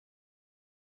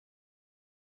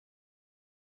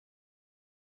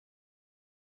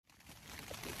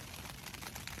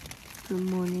Good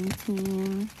morning,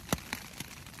 team.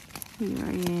 Here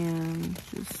I am,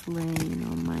 just laying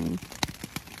on my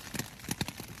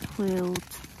quilt.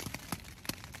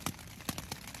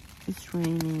 It's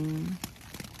raining.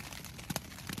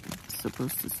 It's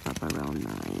supposed to stop around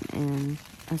 9, and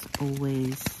as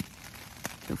always,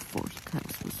 the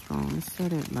forecast was wrong. It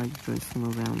started like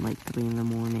drizzling around like 3 in the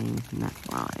morning, not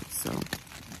 5, so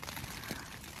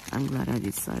I'm glad I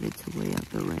decided to wait out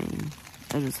the rain.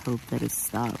 I just hope that it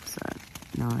stops at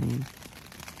 9.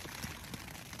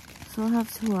 So I have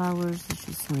 2 hours to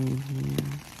just laying here.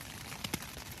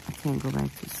 I can't go back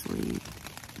to sleep.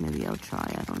 Maybe I'll try,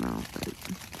 I don't know, but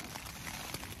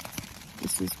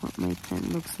this is what my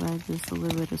tent looks like. There's a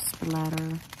little bit of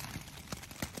splatter.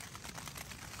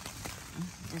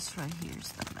 This right here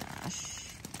is the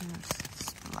mesh. There's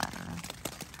splatter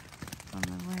from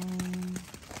the rain.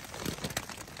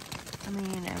 I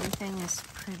mean, everything is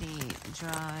pretty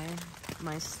dry,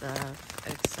 my stuff,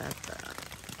 except that,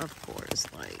 of course,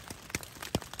 like,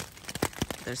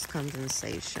 there's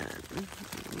condensation,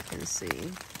 you can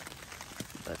see,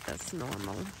 but that's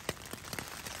normal.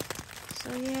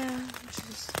 So yeah,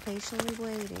 just patiently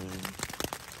waiting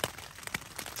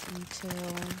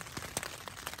until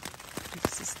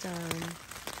this is done.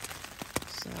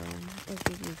 So it'll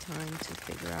give me time to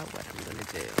figure out what I'm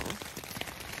gonna do.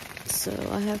 So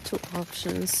I have 2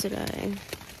 options today.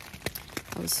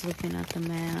 I was looking at the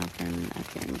map and I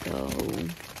can go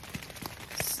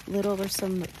a little over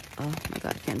oh my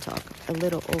god, I can't talk. A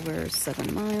little over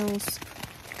 7 miles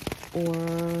or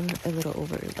a little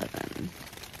over 11.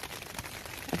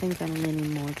 I think I'm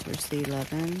leaning more towards the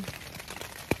 11.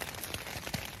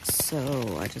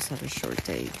 So I just have a short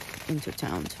date into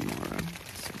town tomorrow.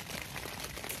 So.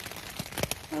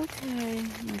 Okay,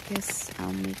 I guess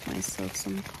I'll make myself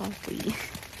some coffee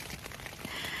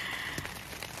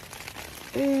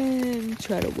and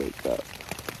try to wake up.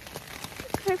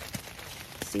 Okay,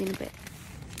 see you in a bit.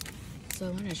 So I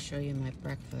want to show you my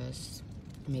breakfast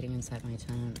I'm eating inside my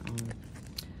tent.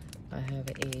 I have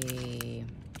a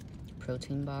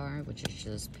protein bar, which is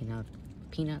just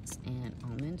peanuts and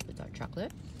almonds with dark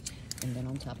chocolate, and then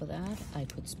on top of that I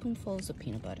put spoonfuls of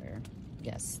peanut butter.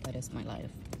 Yes, that is my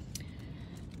life.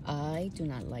 I do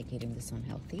not like eating this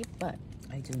unhealthy, but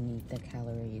I do need the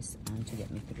calories to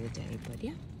get me through the day. But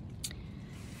yeah,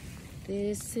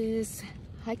 this is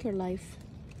hiker life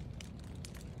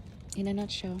in a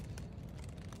nutshell.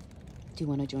 Do you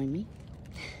want to join me?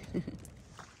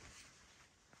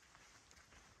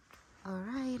 All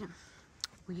right,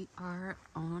 we are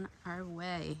on our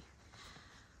way.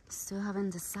 Still haven't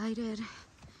decided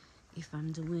if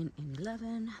I'm doing an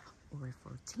 11 or a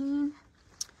 14.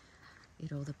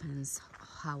 It all depends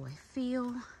how I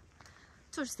feel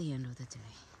towards the end of the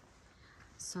day.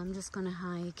 So I'm just gonna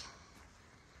hike,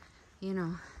 you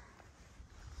know,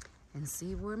 and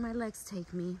see where my legs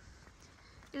take me.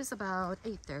 It is about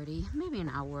 8:30, maybe an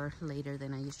hour later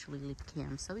than I usually leave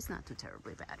camp, so it's not too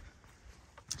terribly bad.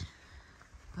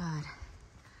 But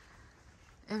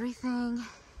everything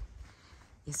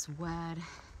is wet,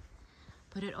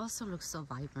 but it also looks so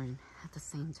vibrant at the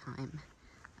same time.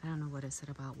 I don't know what is it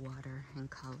about water and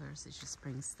colors. It just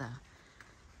brings the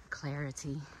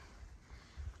clarity.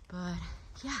 But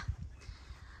yeah,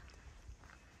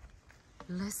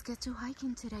 let's get to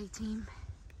hiking today, team.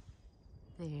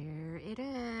 There it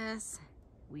is.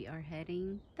 We are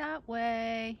heading that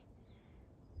way.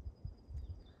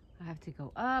 I have to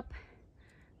go up,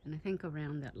 and I think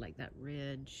around that, like that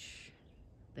ridge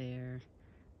there,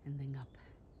 and then up.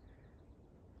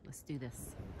 Let's do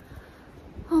this.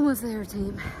 Almost there,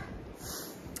 team.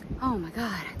 Oh my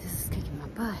god, this is kicking my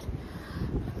butt.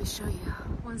 Let me show you.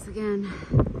 Once again,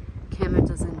 camera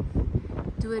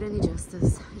doesn't do it any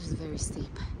justice. It's just very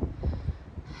steep.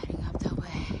 Heading up that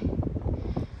way.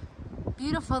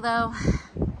 Beautiful though.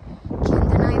 Can't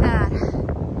deny that.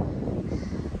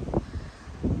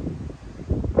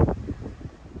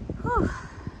 Whew.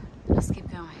 Let's keep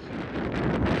going.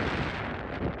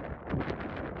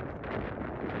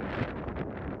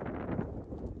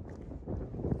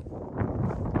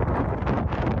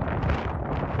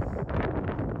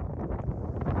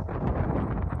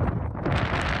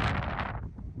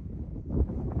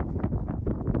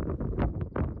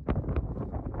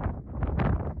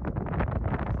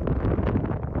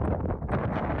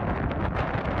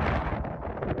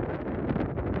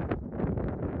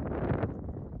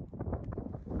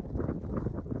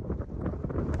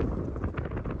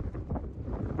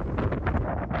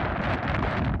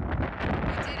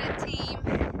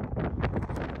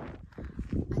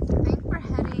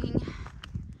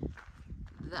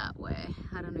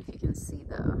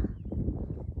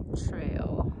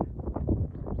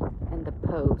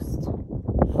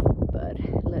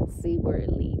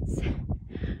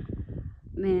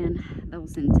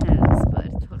 was intense,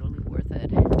 but totally worth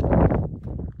it.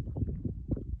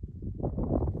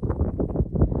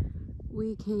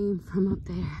 We came from up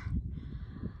there.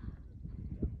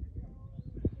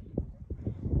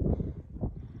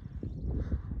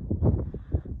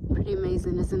 Pretty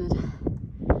amazing, isn't it?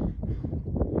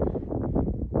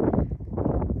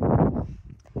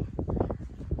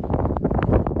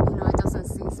 You know, it doesn't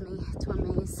cease me to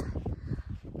amaze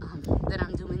that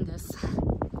I'm doing this.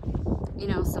 You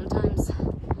know, sometimes,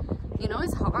 you know,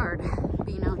 it's hard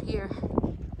being out here,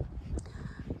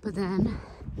 but then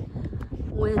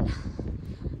when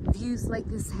views like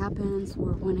this happens,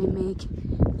 or when I make,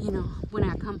 you know, when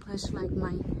I accomplish like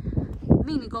my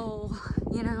mini goal,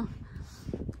 you know,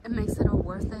 it makes it all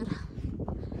worth it.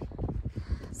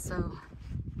 So,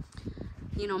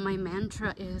 you know, my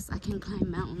mantra is I can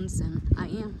climb mountains, and I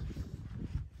am.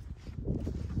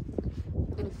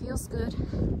 And it feels good.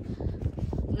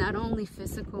 Not only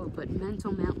physical, but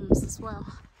mental mountains as well.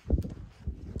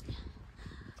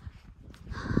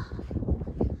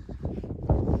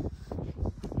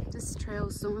 This trail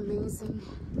is so amazing.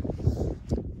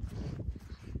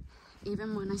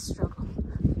 Even when I struggle,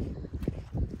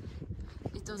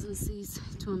 it doesn't cease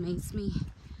to amaze me.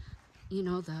 You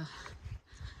know, the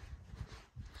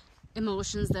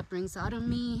emotions that brings out of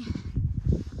me,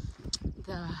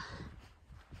 the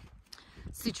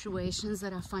situations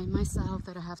that I find myself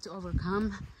that I have to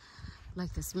overcome.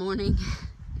 Like this morning,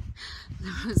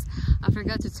 I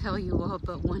forgot to tell you all,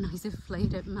 but when I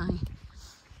deflated my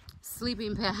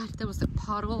sleeping pad, there was a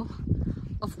puddle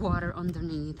of water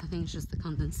underneath. I think it's just the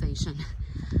condensation,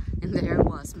 and there I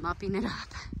was mopping it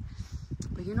up.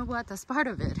 But you know what? That's part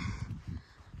of it.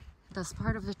 That's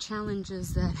part of the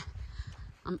challenges that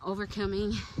I'm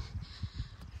overcoming,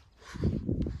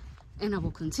 and I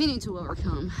will continue to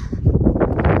overcome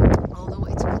all the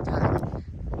way to the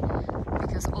top,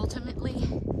 because ultimately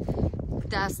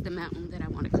that's the mountain that I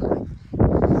want to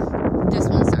climb. These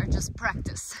ones are just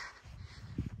practice.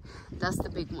 That's the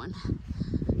big one,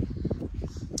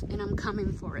 and I'm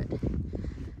coming for it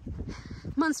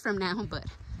months from now, but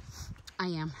I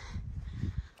am.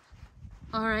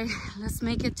 All right, let's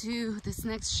make it to this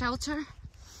next shelter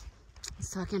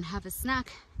so I can have a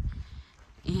snack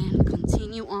and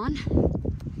continue on,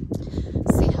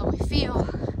 see how we feel,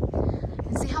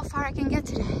 and see how far I can get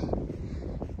today.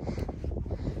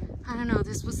 I don't know,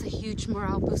 this was a huge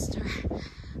morale booster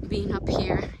being up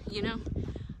here, you know.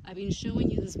 I've been showing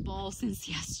you this ball since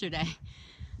yesterday,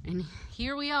 and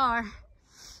here we are.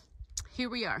 Here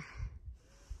we are.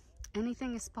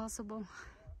 Anything is possible.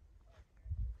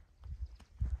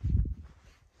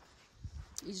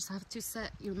 You just have to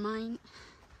set your mind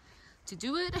to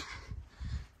do it,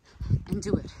 and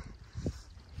do it.